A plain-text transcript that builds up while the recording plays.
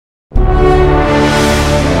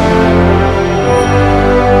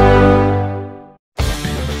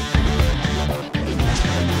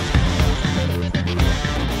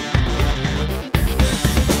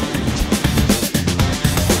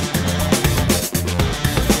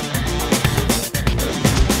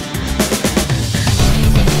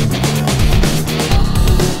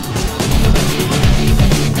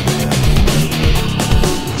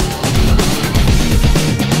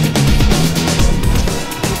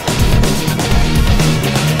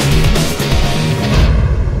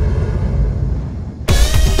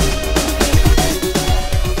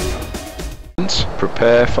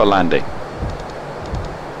Prepare for landing.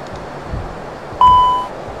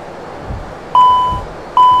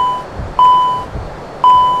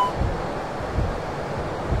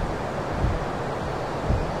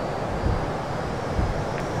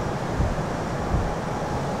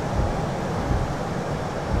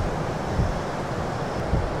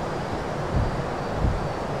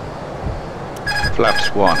 Flaps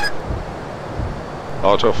 1.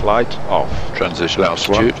 Auto flight off. Transition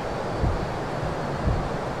altitude.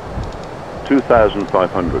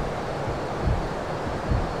 2,500.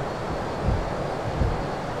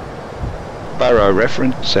 Baro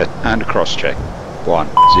reference set and cross check.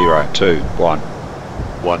 1021.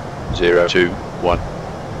 1021.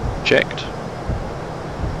 Checked.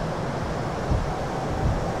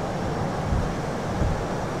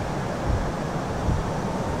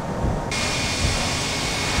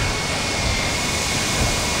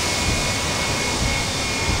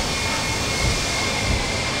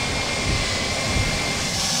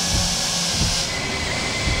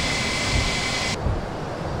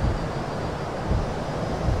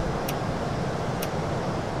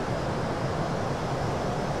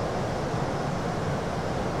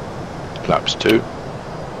 Flaps 2.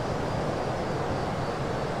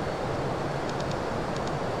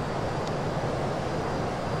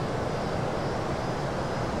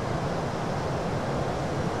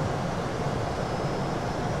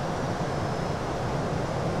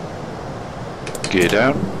 Gear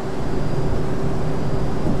down.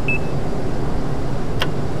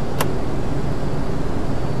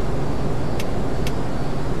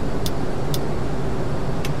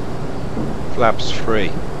 Flaps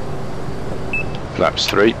 3. Flaps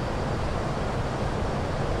 3.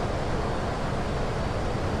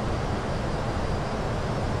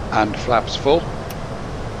 And flaps full.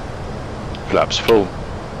 Flaps full.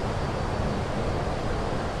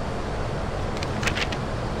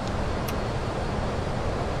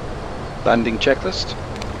 Landing checklist.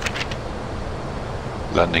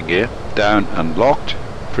 Landing gear. Down and locked.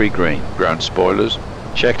 3 green. Ground spoilers.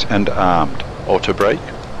 Checked and armed. Auto brake.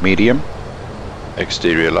 Medium.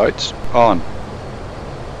 Exterior lights. On.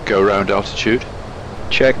 Go round altitude.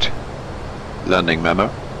 Checked. Landing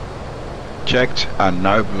memo. Checked and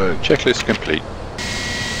no blue. Checklist complete.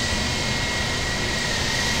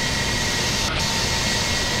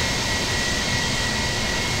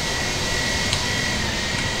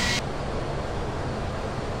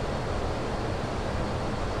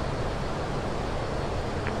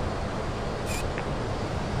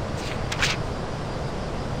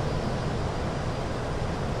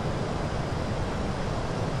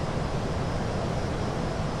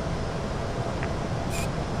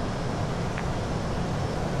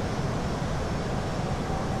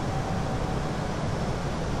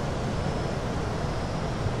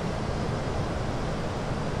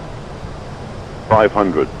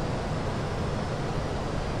 $500.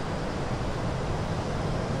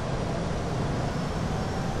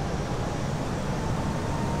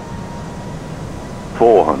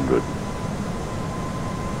 $400.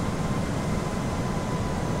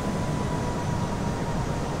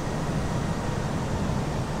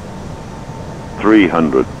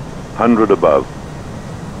 $300. 100 above.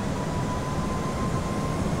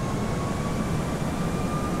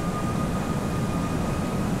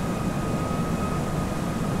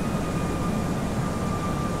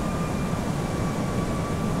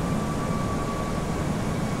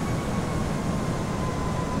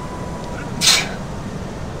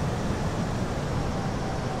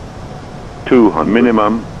 $200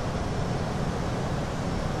 minimum.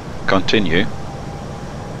 Continue.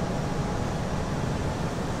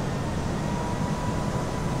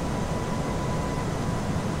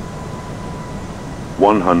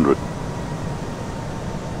 $100.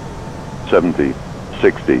 70,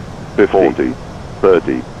 60, 50, 40,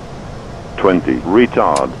 30, 20,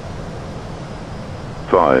 retard.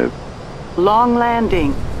 5. Long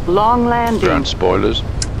landing. Long landing. Ground spoilers.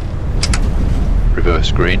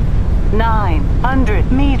 Reverse green.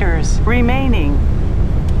 900 meters remaining.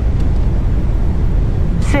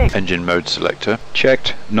 6. Engine mode selector.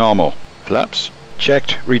 Checked. Normal. Flaps.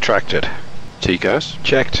 Checked. Retracted. TCAS.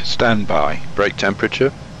 Checked. Standby. Brake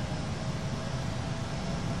temperature.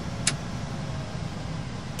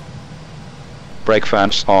 Brake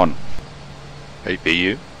fans on.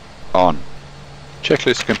 APU. On.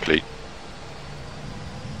 Checklist complete.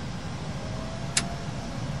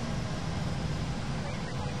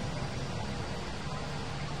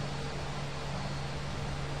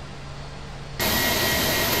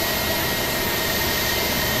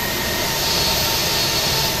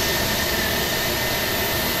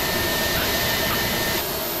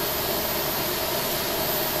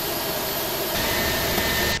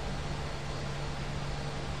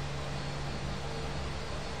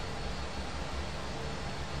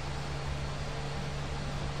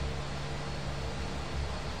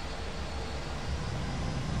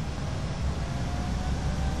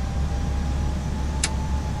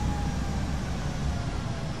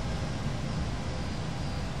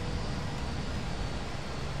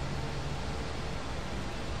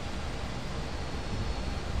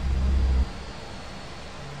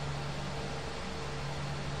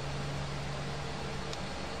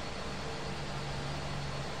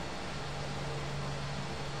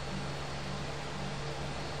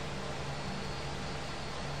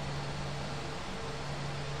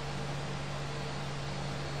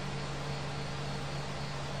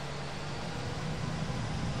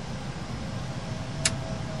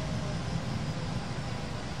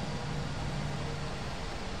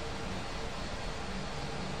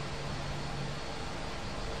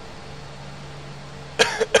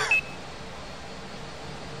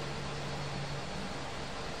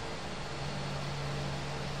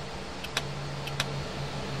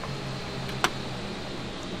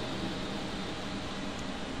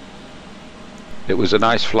 It was a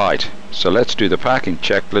nice flight, so let's do the parking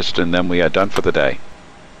checklist and then we are done for the day.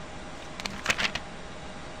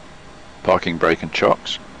 Parking brake and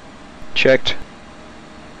chocks. Checked.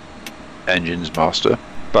 Engines master.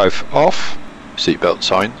 Both off. Seatbelt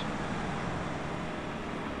signs.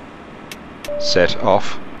 Set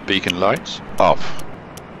off. Beacon lights. Off.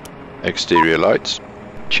 Exterior lights.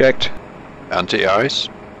 Checked. Anti-ice.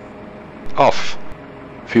 Off.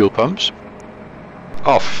 Fuel pumps.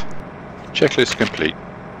 Off. Checklist complete.